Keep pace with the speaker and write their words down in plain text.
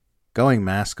Going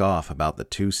mask off about the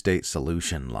two-state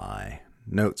solution lie.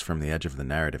 Notes from the edge of the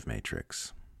narrative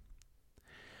matrix.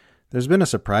 There's been a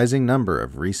surprising number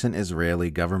of recent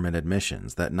Israeli government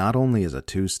admissions that not only is a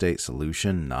two-state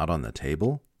solution not on the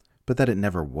table, but that it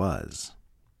never was.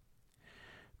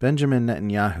 Benjamin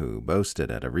Netanyahu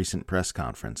boasted at a recent press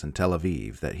conference in Tel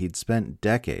Aviv that he'd spent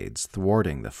decades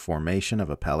thwarting the formation of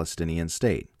a Palestinian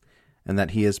state, and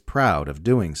that he is proud of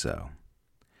doing so.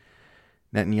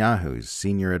 Netanyahu's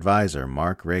senior advisor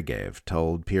Mark Regev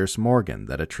told Piers Morgan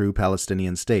that a true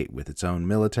Palestinian state with its own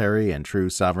military and true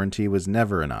sovereignty was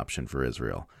never an option for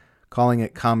Israel, calling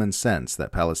it common sense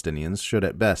that Palestinians should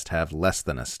at best have less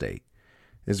than a state.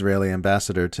 Israeli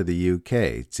ambassador to the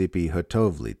UK, Tzipi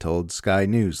Hotovli, told Sky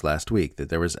News last week that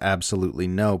there was absolutely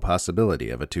no possibility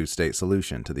of a two-state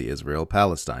solution to the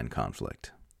Israel-Palestine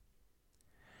conflict.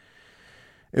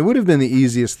 It would have been the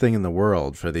easiest thing in the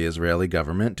world for the Israeli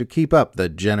government to keep up the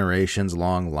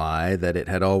generations-long lie that it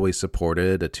had always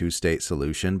supported a two-state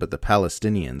solution, but the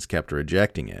Palestinians kept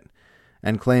rejecting it,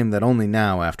 and claim that only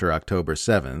now, after October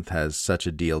 7th, has such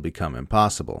a deal become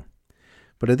impossible.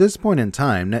 But at this point in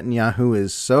time, Netanyahu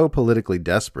is so politically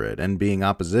desperate, and being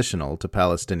oppositional to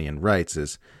Palestinian rights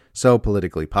is so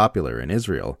politically popular in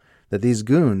Israel, that these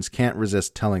goons can't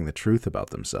resist telling the truth about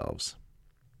themselves.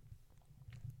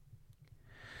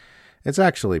 It's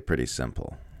actually pretty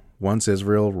simple. Once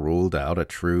Israel ruled out a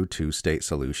true two-state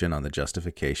solution on the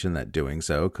justification that doing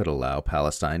so could allow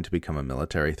Palestine to become a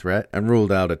military threat, and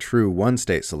ruled out a true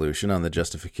one-state solution on the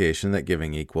justification that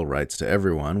giving equal rights to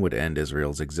everyone would end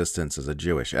Israel's existence as a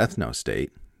Jewish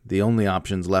ethno-state, the only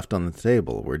options left on the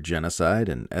table were genocide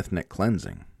and ethnic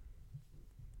cleansing.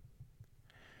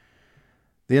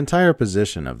 The entire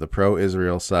position of the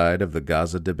pro-Israel side of the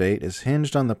Gaza debate is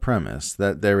hinged on the premise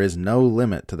that there is no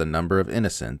limit to the number of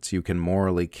innocents you can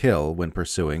morally kill when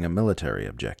pursuing a military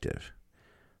objective.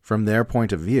 From their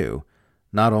point of view,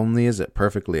 not only is it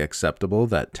perfectly acceptable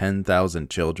that 10,000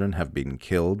 children have been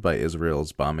killed by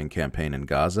Israel's bombing campaign in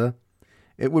Gaza,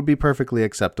 it would be perfectly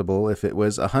acceptable if it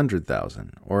was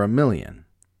 100,000 or 1,000,000.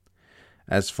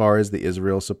 As far as the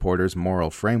Israel supporters' moral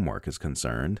framework is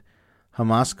concerned,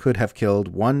 Hamas could have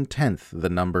killed 1/10 the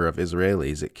number of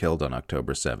Israelis it killed on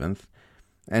October 7th,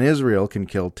 and Israel can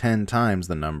kill 10 times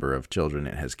the number of children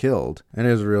it has killed, and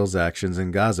Israel's actions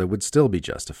in Gaza would still be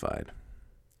justified.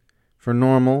 For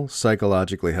normal,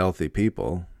 psychologically healthy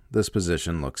people, this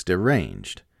position looks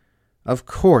deranged. Of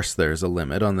course there's a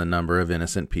limit on the number of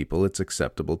innocent people it's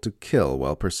acceptable to kill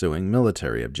while pursuing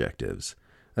military objectives,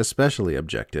 especially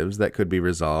objectives that could be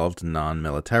resolved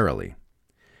non-militarily.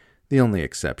 The only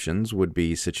exceptions would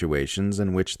be situations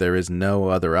in which there is no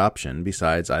other option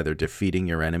besides either defeating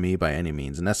your enemy by any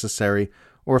means necessary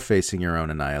or facing your own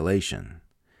annihilation.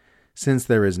 Since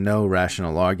there is no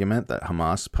rational argument that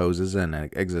Hamas poses an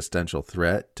existential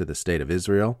threat to the State of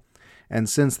Israel, and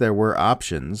since there were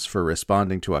options for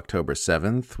responding to October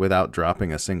 7th without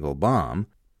dropping a single bomb,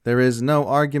 there is no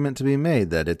argument to be made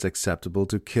that it's acceptable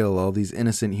to kill all these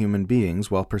innocent human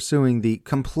beings while pursuing the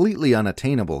completely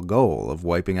unattainable goal of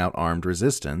wiping out armed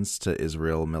resistance to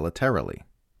Israel militarily.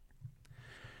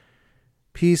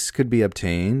 Peace could be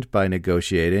obtained by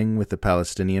negotiating with the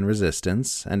Palestinian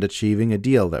resistance and achieving a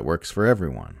deal that works for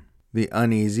everyone. The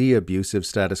uneasy, abusive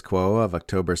status quo of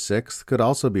October 6th could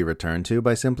also be returned to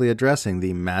by simply addressing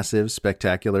the massive,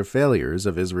 spectacular failures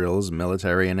of Israel's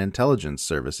military and intelligence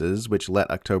services which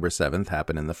let October 7th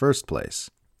happen in the first place.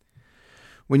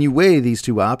 When you weigh these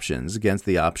two options against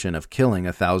the option of killing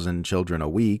 1,000 children a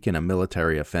week in a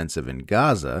military offensive in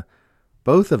Gaza,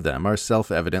 both of them are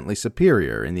self-evidently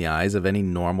superior in the eyes of any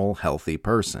normal, healthy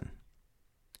person.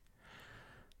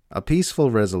 A peaceful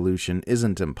resolution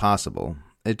isn't impossible.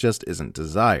 It just isn't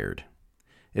desired.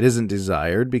 It isn't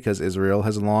desired because Israel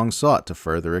has long sought to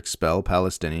further expel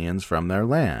Palestinians from their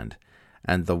land,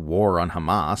 and the war on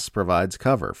Hamas provides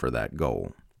cover for that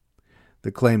goal.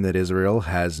 The claim that Israel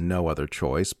has no other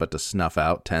choice but to snuff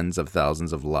out tens of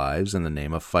thousands of lives in the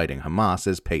name of fighting Hamas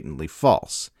is patently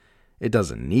false. It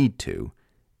doesn't need to.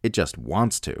 It just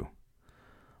wants to.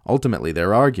 Ultimately,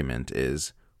 their argument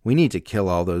is, we need to kill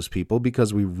all those people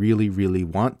because we really, really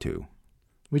want to,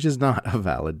 which is not a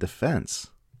valid defense.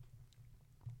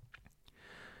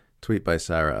 Tweet by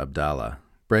Sarah Abdallah.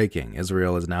 Breaking: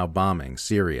 Israel is now bombing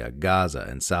Syria, Gaza,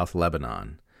 and South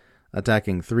Lebanon,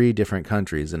 attacking 3 different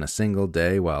countries in a single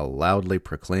day while loudly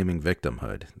proclaiming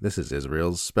victimhood. This is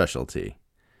Israel's specialty.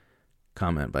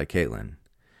 Comment by Caitlin.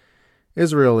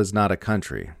 Israel is not a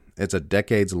country. It's a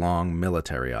decades-long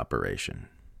military operation.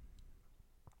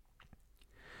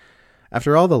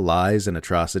 After all the lies and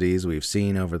atrocities we've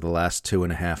seen over the last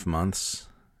 2.5 months,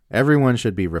 Everyone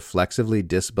should be reflexively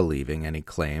disbelieving any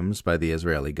claims by the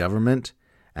Israeli government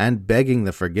and begging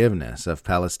the forgiveness of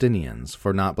Palestinians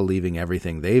for not believing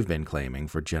everything they've been claiming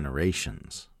for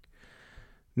generations.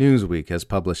 Newsweek has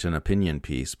published an opinion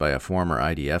piece by a former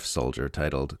IDF soldier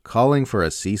titled, "Calling for a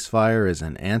Ceasefire is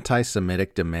an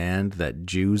Anti-Semitic Demand That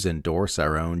Jews Endorse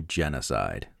Our Own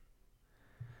Genocide."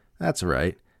 That's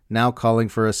right, now calling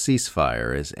for a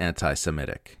ceasefire is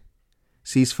anti-Semitic.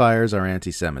 Ceasefires are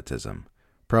anti-Semitism.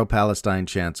 Pro-Palestine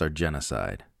chants are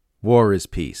genocide. War is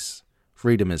peace.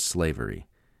 Freedom is slavery.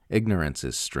 Ignorance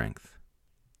is strength.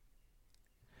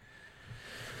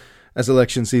 As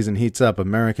election season heats up,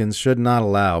 Americans should not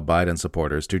allow Biden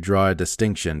supporters to draw a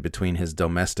distinction between his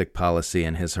domestic policy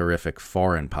and his horrific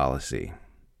foreign policy.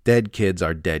 Dead kids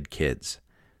are dead kids.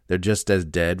 They're just as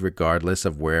dead regardless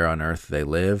of where on earth they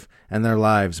live, and their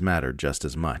lives matter just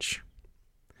as much.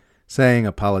 Saying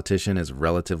a politician is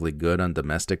relatively good on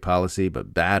domestic policy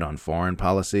but bad on foreign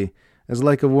policy is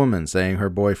like a woman saying her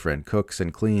boyfriend cooks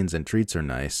and cleans and treats her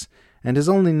nice, and his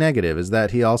only negative is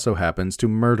that he also happens to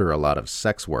murder a lot of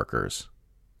sex workers.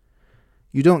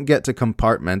 You don't get to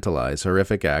compartmentalize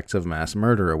horrific acts of mass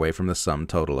murder away from the sum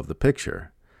total of the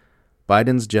picture.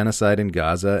 Biden's genocide in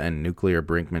Gaza and nuclear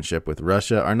brinkmanship with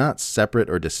Russia are not separate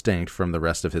or distinct from the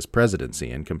rest of his presidency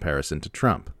in comparison to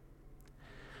Trump.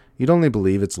 You'd only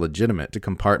believe it's legitimate to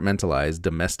compartmentalize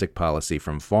domestic policy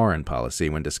from foreign policy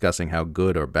when discussing how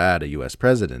good or bad a U.S.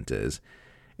 president is,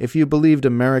 if you believed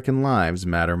American lives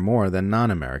matter more than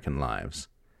non-American lives.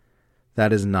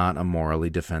 That is not a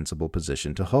morally defensible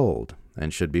position to hold,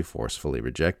 and should be forcefully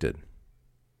rejected.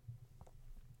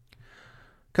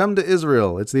 Come to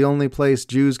Israel. It's the only place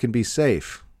Jews can be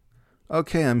safe.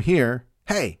 Okay, I'm here.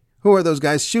 Hey, who are those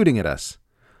guys shooting at us?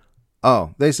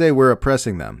 Oh, they say we're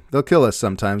oppressing them. They'll kill us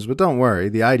sometimes, but don't worry,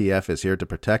 the IDF is here to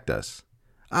protect us.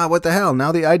 Ah, what the hell?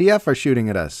 Now the IDF are shooting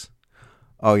at us.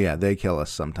 Oh yeah, they kill us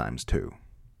sometimes too.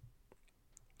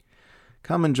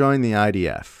 Come and join the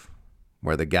IDF,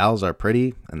 where the gals are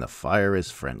pretty and the fire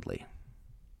is friendly.